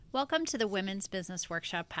Welcome to the Women's Business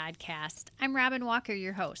Workshop podcast. I'm Robin Walker,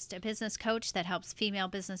 your host, a business coach that helps female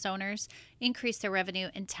business owners increase their revenue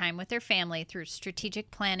and time with their family through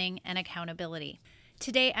strategic planning and accountability.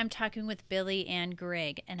 Today, I'm talking with Billy Ann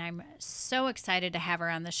Grigg, and I'm so excited to have her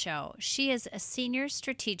on the show. She is a senior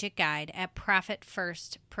strategic guide at Profit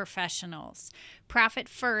First Professionals. Profit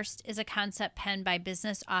First is a concept penned by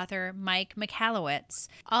business author Mike Michalowicz,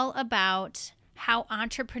 all about how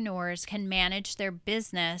entrepreneurs can manage their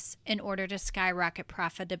business in order to skyrocket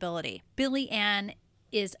profitability. Billy Ann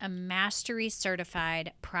is a mastery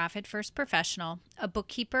certified Profit First professional, a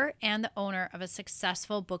bookkeeper, and the owner of a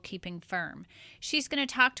successful bookkeeping firm. She's going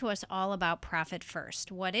to talk to us all about Profit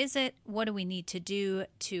First. What is it? What do we need to do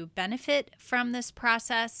to benefit from this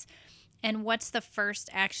process? And what's the first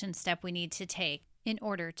action step we need to take in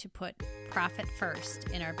order to put profit first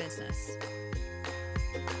in our business?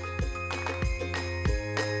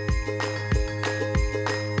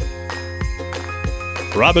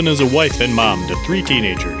 Robin is a wife and mom to 3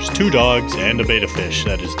 teenagers, 2 dogs, and a betta fish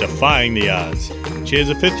that is defying the odds. She is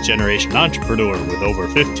a 5th-generation entrepreneur with over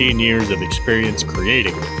 15 years of experience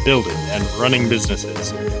creating, building, and running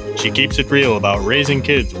businesses. She keeps it real about raising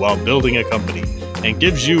kids while building a company and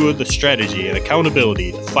gives you the strategy and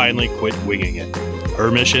accountability to finally quit winging it.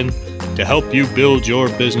 Her mission? To help you build your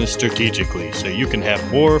business strategically so you can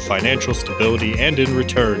have more financial stability and, in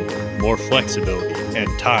return, more flexibility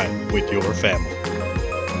and time with your family.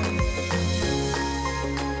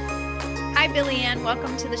 Hi, Billy Ann.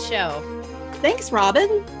 Welcome to the show. Thanks,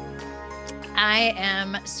 Robin. I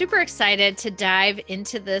am super excited to dive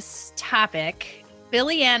into this topic.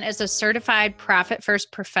 Billy Ann is a certified Profit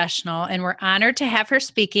First professional, and we're honored to have her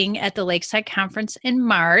speaking at the Lakeside Conference in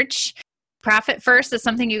March. Profit First is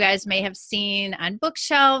something you guys may have seen on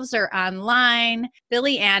bookshelves or online.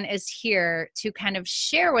 Billy Ann is here to kind of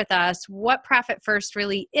share with us what Profit First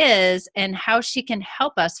really is and how she can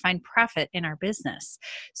help us find profit in our business.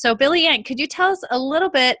 So Billy Ann, could you tell us a little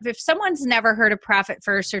bit, if someone's never heard of Profit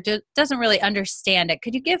First or doesn't really understand it,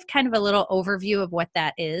 could you give kind of a little overview of what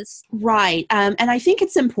that is? Right. And I think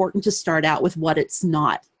it's important to start out with what it's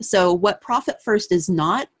not. So what Profit First is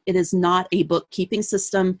not, it is not a bookkeeping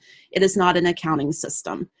system. It is not an accounting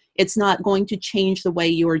system. It's not going to change the way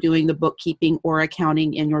you are doing the bookkeeping or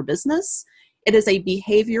accounting in your business. It is a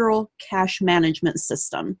behavioral cash management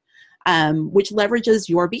system, which leverages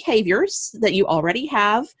your behaviors that you already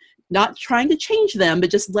have, not trying to change them, but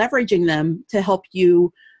just leveraging them to help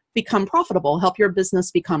you become profitable, help your business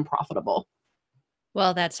become profitable.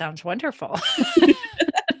 Well, that sounds wonderful.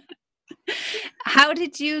 How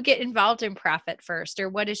did you get involved in Profit First, or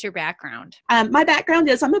what is your background? My background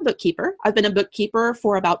is I'm a bookkeeper. I've been a bookkeeper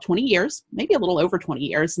for about 20 years, maybe a little over 20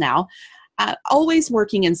 years now, always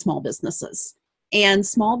working in small businesses. And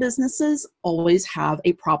small businesses always have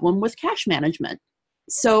a problem with cash management.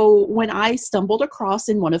 So when I stumbled across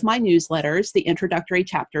in one of my newsletters the introductory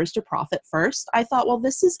chapters to Profit First, I thought, well,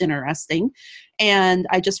 this is interesting. And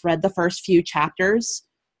I just read the first few chapters,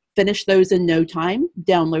 finished those in no time,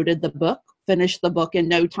 downloaded the book, finished the book in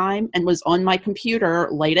no time, and was on my computer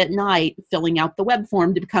late at night filling out the web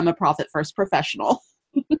form to become a Profit First professional.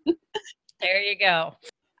 There you go.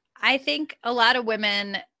 I think a lot of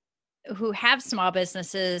women who have small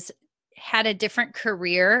businesses had a different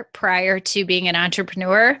career prior to being an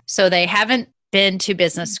entrepreneur. So they haven't been to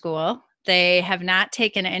business school. They have not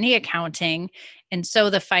taken any accounting. And so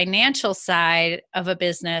the financial side of a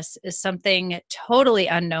business is something totally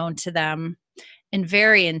unknown to them and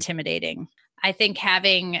very intimidating. I think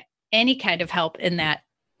having any kind of help in that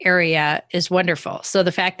area is wonderful. So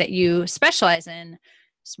the fact that you specialize in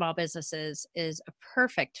small businesses is a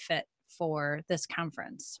perfect fit for this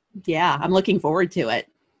conference. Yeah, I'm looking forward to it.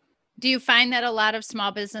 Do you find that a lot of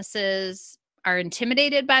small businesses are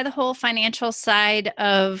intimidated by the whole financial side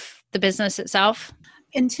of the business itself?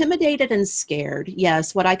 Intimidated and scared.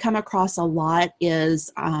 Yes, what I come across a lot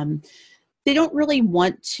is they don't really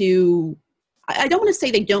want to, I don't want to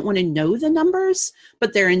say they don't want to know the numbers,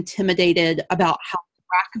 but they're intimidated about how to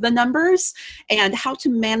track the numbers and how to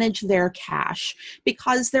manage their cash,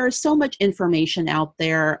 because there is so much information out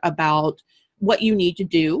there about what you need to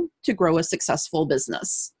do to grow a successful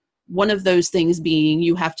business. One of those things being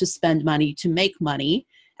you have to spend money to make money.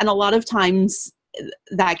 And a lot of times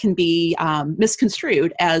that can be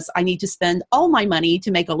misconstrued as I need to spend all my money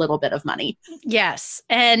to make a little bit of money. Yes.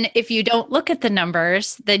 And if you don't look at the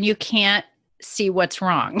numbers, then you can't see what's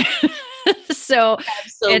wrong. So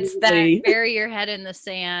Absolutely. It's that bury your head in the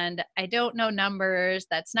sand. I don't know numbers.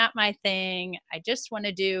 That's not my thing. I just want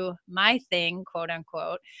to do my thing, quote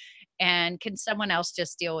unquote. And can someone else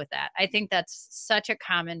just deal with that? I think that's such a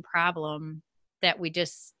common problem that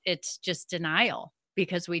it's just denial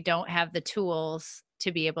because we don't have the tools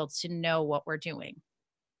to be able to know what we're doing.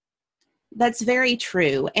 That's very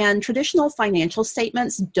true. And traditional financial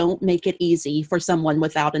statements don't make it easy for someone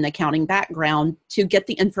without an accounting background to get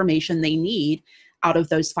the information they need out of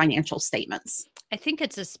those financial statements. I think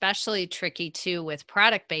it's especially tricky too with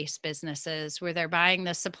product-based businesses where they're buying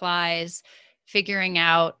the supplies, figuring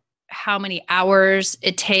out how many hours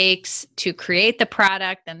it takes to create the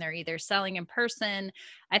product, and they're either selling in person.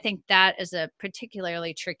 I think that is a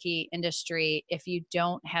particularly tricky industry if you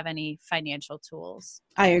don't have any financial tools.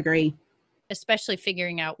 I agree. Especially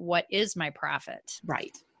figuring out what is my profit.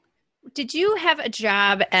 Right. Did you have a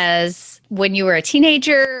job as when you were a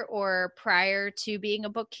teenager or prior to being a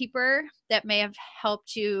bookkeeper that may have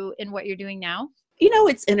helped you in what you're doing now?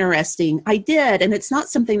 It's interesting. I did, and it's not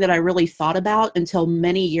something that I really thought about until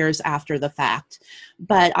many years after the fact.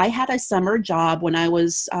 But I had a summer job when I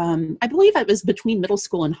was, I believe I was between middle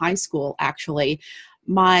school and high school, actually.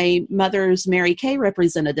 My mother's Mary Kay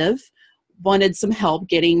representative wanted some help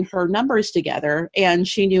getting her numbers together, and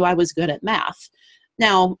she knew I was good at math.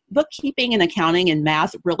 Now, bookkeeping and accounting and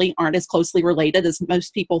math really aren't as closely related as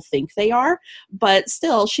most people think they are, but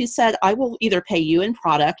still, she said, I will either pay you in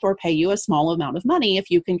product or pay you a small amount of money if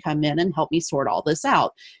you can come in and help me sort all this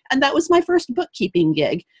out. And that was my first bookkeeping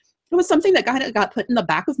gig. It was something that kind of got put in the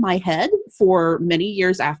back of my head for many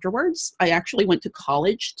years afterwards. I actually went to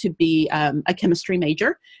college to be a chemistry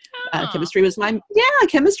major. Chemistry was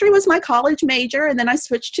my college major, and then I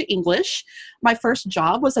switched to English. My first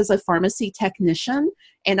job was as a pharmacy technician,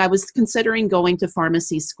 and I was considering going to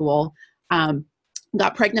pharmacy school.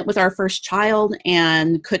 Got pregnant with our first child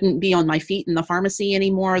and couldn't be on my feet in the pharmacy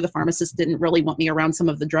anymore. The pharmacist didn't really want me around some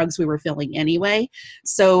of the drugs we were filling anyway.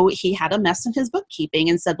 So he had a mess in his bookkeeping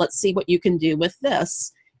and said, let's see what you can do with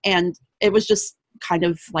this. And it was just kind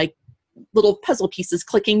of like little puzzle pieces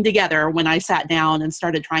clicking together when I sat down and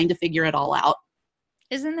started trying to figure it all out.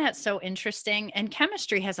 Isn't that so interesting? And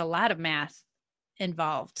chemistry has a lot of math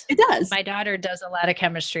involved. It does. My daughter does a lot of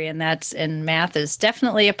chemistry, and math is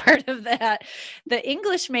definitely a part of that. The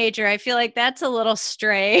English major, I feel like that's a little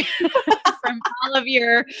stray from all of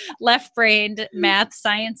your left-brained math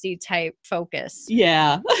sciencey type focus.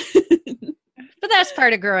 Yeah. But that's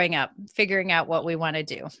part of growing up, figuring out what we want to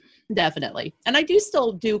do. Definitely. And I do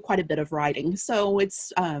still do quite a bit of writing. So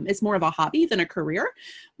it's more of a hobby than a career,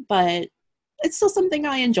 but it's still something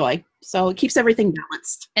I enjoy. So it keeps everything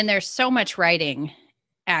balanced. And there's so much writing,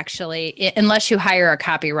 actually, unless you hire a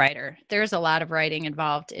copywriter. There's a lot of writing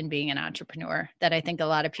involved in being an entrepreneur that I think a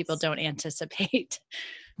lot of people don't anticipate.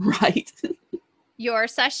 Right. Your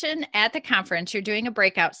session at the conference, you're doing a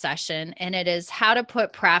breakout session, and it is how to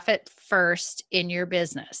put profit first in your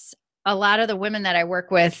business. A lot of the women that I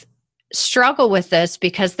work with struggle with this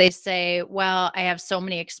because they say, well, I have so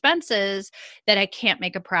many expenses that I can't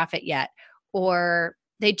make a profit yet, or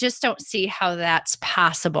they just don't see how that's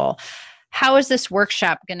possible. How is this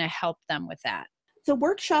workshop going to help them with that? The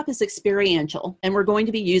workshop is experiential, and we're going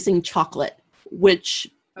to be using chocolate, which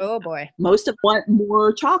oh boy, most of want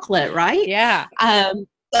more chocolate, right? Yeah.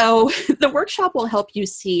 So the workshop will help you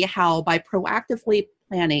see how by proactively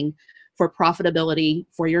planning for profitability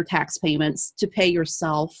for your tax payments to pay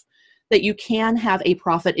yourself, that you can have a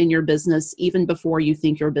profit in your business even before you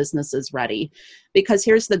think your business is ready. Because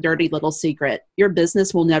here's the dirty little secret. Your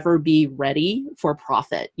business will never be ready for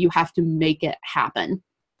profit. You have to make it happen.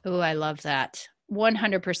 Oh, I love that.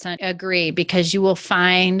 100% agree, because you will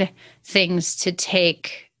find things to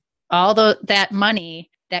take all that money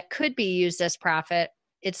that could be used as profit.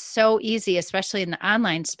 It's so easy, especially in the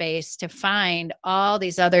online space, to find all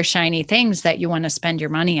these other shiny things that you want to spend your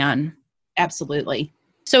money on. Absolutely.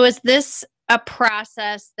 So is this a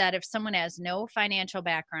process that if someone has no financial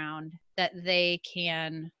background that they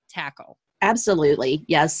can tackle? Absolutely.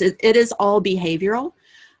 Yes. It is all behavioral.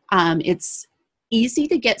 It's easy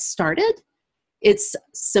to get started. It's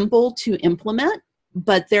simple to implement,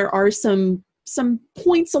 but there are some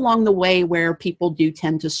points along the way where people do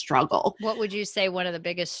tend to struggle. What would you say one of the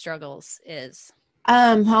biggest struggles is?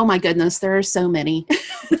 Oh my goodness, there are so many.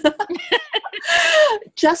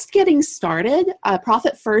 Just getting started.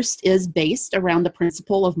 Profit First is based around the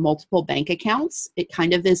principle of multiple bank accounts. It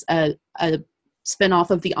kind of is a spinoff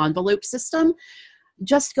of the envelope system.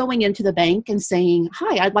 Just going into the bank and saying,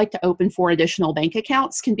 hi, I'd like to open 4 additional bank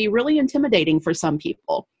accounts can be really intimidating for some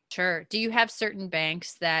people. Sure. Do you have certain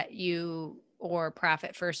banks that you or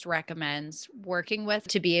Profit First recommends working with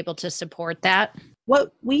to be able to support that?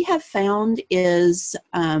 What we have found is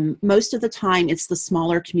most of the time it's the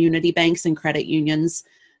smaller community banks and credit unions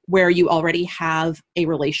where you already have a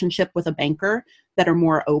relationship with a banker. that are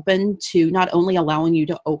more open to not only allowing you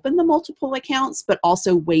to open the multiple accounts, but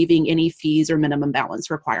also waiving any fees or minimum balance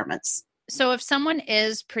requirements. So if someone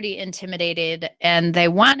is pretty intimidated and they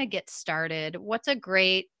want to get started, what's a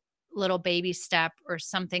great little baby step or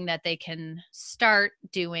something that they can start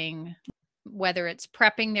doing, whether it's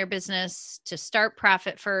prepping their business to start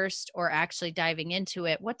Profit First or actually diving into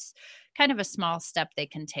it? What's kind of a small step they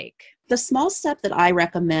can take? The small step that I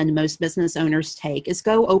recommend most business owners take is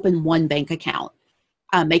go open one bank account.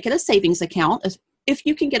 Make it a savings account if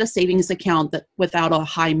you can get a savings account that without a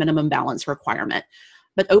high minimum balance requirement.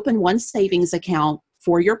 But open one savings account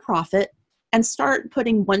for your profit and start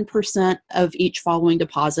putting 1% of each following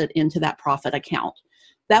deposit into that profit account.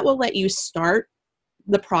 That will let you start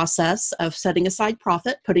the process of setting aside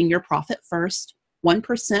profit, putting your profit first.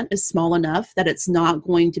 1% is small enough that it's not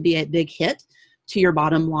going to be a big hit to your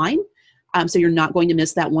bottom line. So you're not going to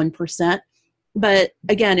miss that 1%. But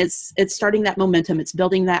again, it's starting that momentum. It's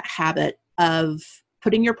building that habit of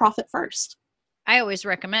putting your profit first. I always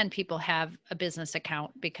recommend people have a business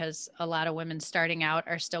account because a lot of women starting out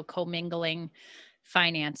are still commingling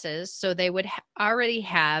finances. So they would already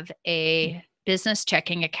have a business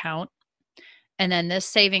checking account. And then this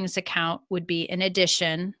savings account would be in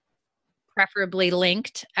addition, preferably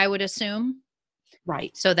linked, I would assume.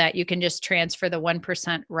 Right. So that you can just transfer the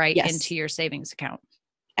 1% right into your savings account.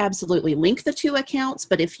 Absolutely. Link the two accounts,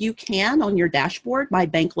 but if you can on your dashboard, my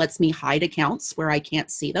bank lets me hide accounts where I can't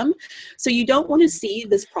see them. So you don't want to see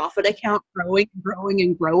this profit account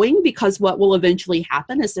growing, because what will eventually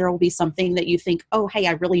happen is there will be something that you think, oh, hey,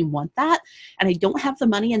 I really want that. And I don't have the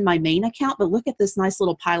money in my main account, but look at this nice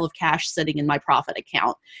little pile of cash sitting in my profit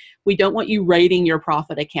account. We don't want you raiding your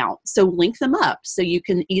profit account. So link them up so you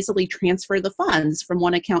can easily transfer the funds from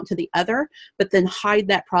one account to the other, but then hide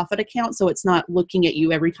that profit account so it's not looking at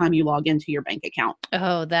you every time you log into your bank account.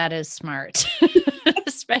 Oh, that is smart,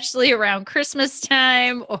 especially around Christmas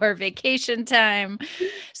time or vacation time.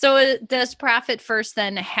 So does Profit First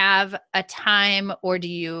then have a time, or do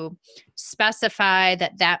you specify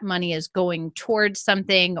that that money is going towards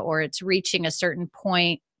something or it's reaching a certain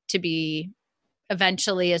point to be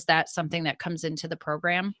eventually? Is that something that comes into the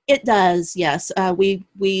program? It does, yes.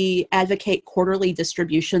 We advocate quarterly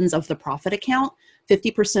distributions of the profit account.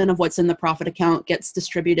 50% of what's in the profit account gets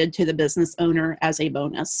distributed to the business owner as a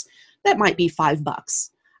bonus. That might be $5.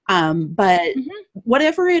 But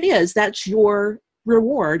whatever it is, that's your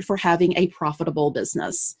reward for having a profitable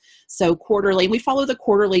business. So quarterly, we follow the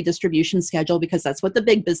quarterly distribution schedule because that's what the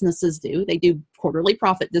big businesses do. They do quarterly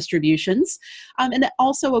profit distributions. And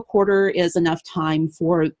also a quarter is enough time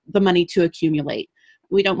for the money to accumulate.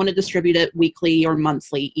 We don't want to distribute it weekly or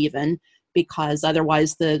monthly even, because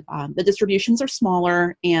otherwise the distributions are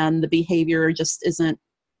smaller and the behavior just isn't,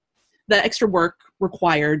 the extra work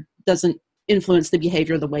required doesn't influence the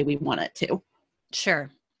behavior the way we want it to.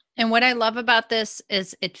 Sure. And what I love about this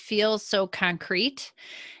is it feels so concrete,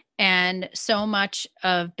 and so much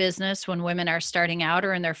of business when women are starting out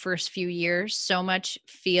or in their first few years, so much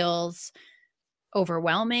feels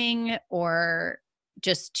overwhelming or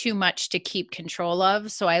just too much to keep control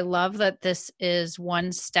of. So I love that this is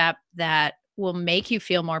one step that will make you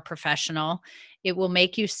feel more professional. It will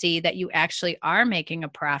make you see that you actually are making a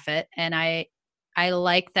profit. And I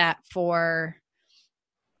like that for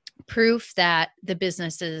proof that the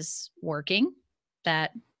business is working,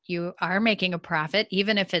 that you are making a profit.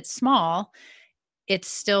 Even if it's small, it's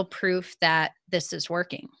still proof that this is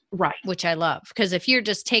working. Right. Which I love. Because if you're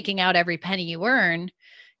just taking out every penny you earn,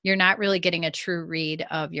 you're not really getting a true read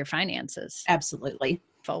of your finances. Absolutely.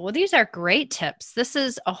 Well, these are great tips. This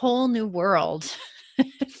is a whole new world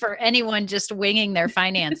for anyone just winging their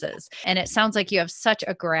finances. And it sounds like you have such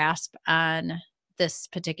a grasp on this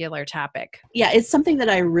particular topic. Yeah, it's something that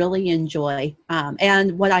I really enjoy.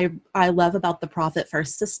 And what I love about the Profit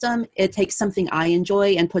First system, it takes something I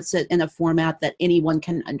enjoy and puts it in a format that anyone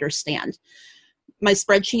can understand. My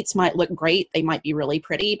spreadsheets might look great. They might be really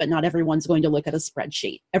pretty, but not everyone's going to look at a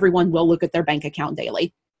spreadsheet. Everyone will look at their bank account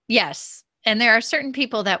daily. Yes. And there are certain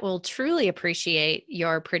people that will truly appreciate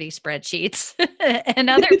your pretty spreadsheets and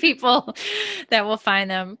other people that will find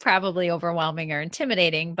them probably overwhelming or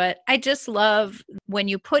intimidating. But I just love when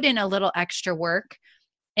you put in a little extra work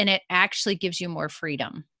and it actually gives you more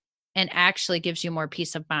freedom and actually gives you more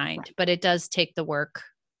peace of mind. But it does take the work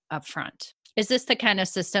up front. Is this the kind of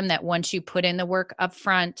system that once you put in the work up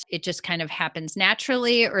front, it just kind of happens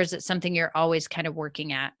naturally, or is it something you're always kind of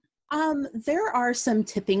working at? There are some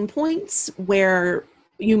tipping points where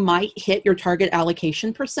you might hit your target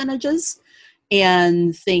allocation percentages.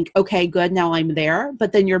 and think, okay, good, now I'm there,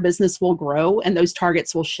 but then your business will grow and those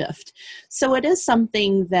targets will shift. So it is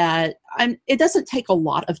something that it doesn't take a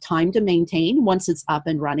lot of time to maintain once it's up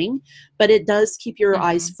and running, but it does keep your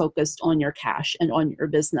eyes focused on your cash and on your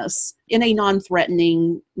business in a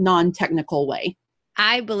non-threatening, non-technical way.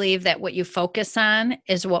 I believe that what you focus on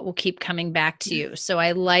is what will keep coming back to you. So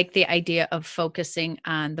I like the idea of focusing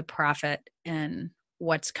on the profit and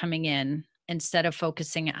what's coming in instead of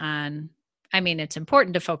focusing on, it's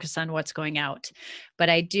important to focus on what's going out, but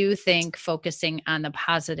I do think focusing on the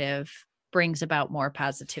positive brings about more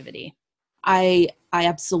positivity. I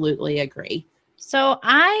absolutely agree. So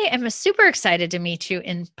I am super excited to meet you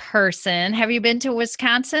in person. Have you been to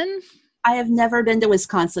Wisconsin? I have never been to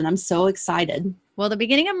Wisconsin. I'm so excited. Well, the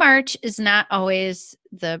beginning of March is not always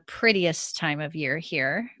the prettiest time of year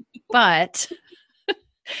here, but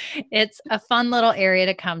it's a fun little area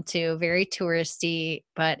to come to, very touristy,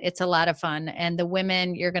 but it's a lot of fun. And the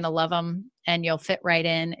women, you're going to love them and you'll fit right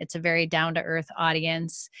in. It's a very down-to-earth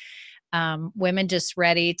audience. Women just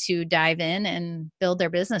ready to dive in and build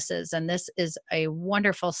their businesses. And this is a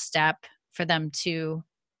wonderful step for them to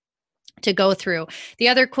go through. The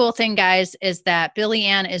other cool thing, guys, is that Billy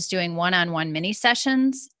Ann is doing one-on-one mini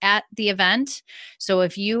sessions at the event. So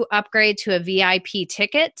if you upgrade to a VIP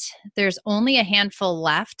ticket, there's only a handful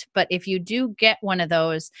left. But if you do get one of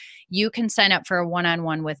those, you can sign up for a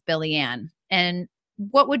one-on-one with Billy Ann. And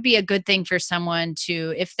what would be a good thing for someone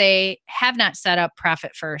to, if they have not set up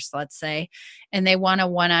Profit First, let's say, and they want a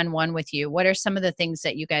one-on-one with you, what are some of the things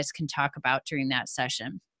that you guys can talk about during that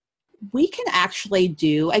session? We can actually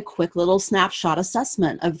do a quick little snapshot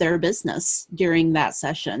assessment of their business during that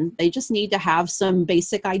session. They just need to have some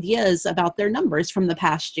basic ideas about their numbers from the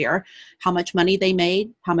past year, how much money they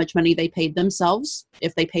made, how much money they paid themselves,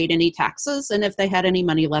 if they paid any taxes, and if they had any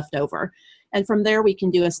money left over. And from there, we can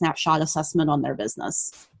do a snapshot assessment on their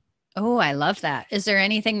business. Oh, I love that. Is there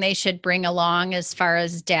anything they should bring along as far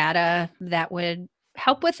as data that would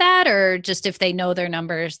help with that? Or just if they know their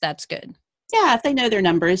numbers, that's good? Yeah, if they know their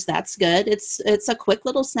numbers, that's good. It's a quick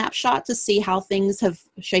little snapshot to see how things have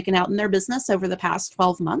shaken out in their business over the past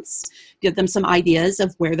 12 months. Give them some ideas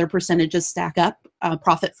of where their percentages stack up,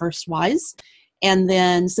 Profit First wise, and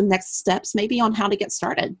then some next steps maybe on how to get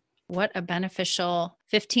started. What a beneficial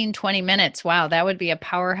 15, 20 minutes. Wow, that would be a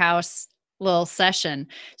powerhouse little session.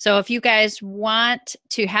 So if you guys want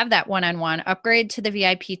to have that one-on-one, upgrade to the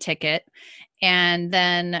VIP ticket, and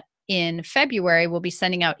then in February, we'll be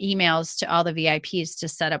sending out emails to all the VIPs to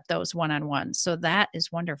set up those one-on-ones. So that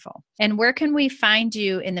is wonderful. And where can we find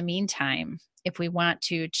you in the meantime if we want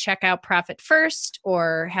to check out Profit First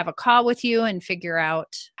or have a call with you and figure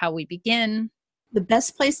out how we begin? The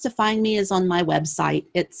best place to find me is on my website.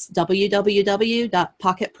 It's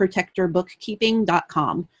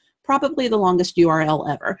www.pocketprotectorbookkeeping.com. Probably the longest URL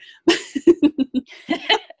ever.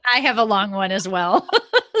 I have a long one as well.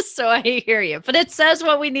 So I hear you, but it says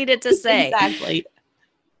what we needed to say. Exactly.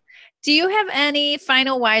 Do you have any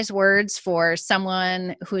final wise words for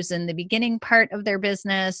someone who's in the beginning part of their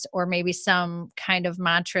business, or maybe some kind of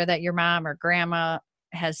mantra that your mom or grandma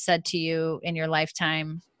has said to you in your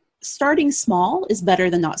lifetime? Starting small is better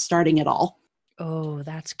than not starting at all. Oh,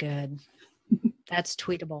 that's good. That's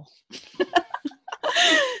tweetable.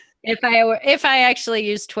 If I actually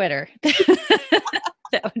use Twitter,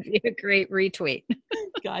 that would be a great retweet.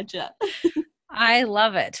 Gotcha. I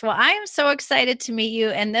love it. Well, I am so excited to meet you.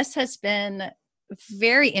 And this has been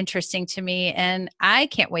very interesting to me. And I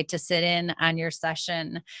can't wait to sit in on your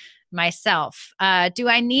session myself. Do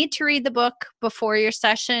I need to read the book before your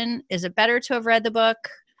session? Is it better to have read the book?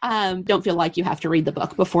 Don't feel like you have to read the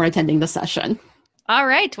book before attending the session. All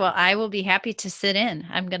right. Well, I will be happy to sit in.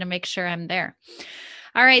 I'm going to make sure I'm there.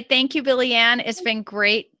 All right. Thank you, Billy Ann. It's been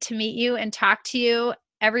great to meet you and talk to you.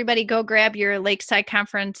 Everybody go grab your Lakeside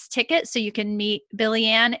Conference ticket so you can meet Billy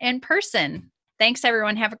Ann in person. Thanks,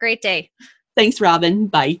 everyone. Have a great day. Thanks, Robin.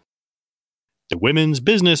 Bye. The Women's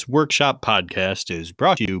Business Workshop Podcast is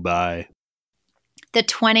brought to you by... The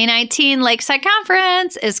 2019 Lakeside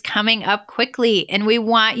Conference is coming up quickly, and we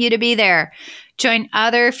want you to be there. Join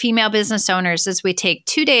other female business owners as we take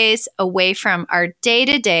 2 days away from our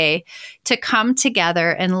day-to-day to come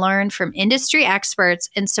together and learn from industry experts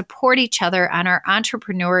and support each other on our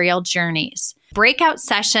entrepreneurial journeys. Breakout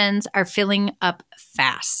sessions are filling up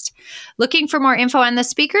fast. Looking for more info on the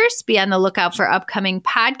speakers? Be on the lookout for upcoming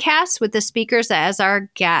podcasts with the speakers as our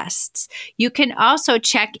guests. You can also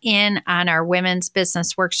check in on our Women's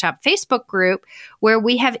Business Workshop Facebook group, where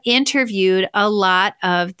we have interviewed a lot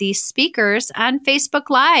of these speakers on Facebook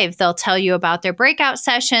Live. They'll tell you about their breakout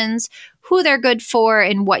sessions, who they're good for,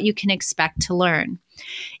 and what you can expect to learn.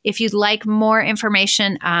 If you'd like more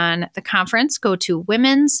information on the conference, go to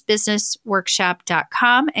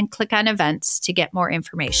womensbusinessworkshop.com and click on events to get more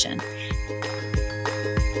information.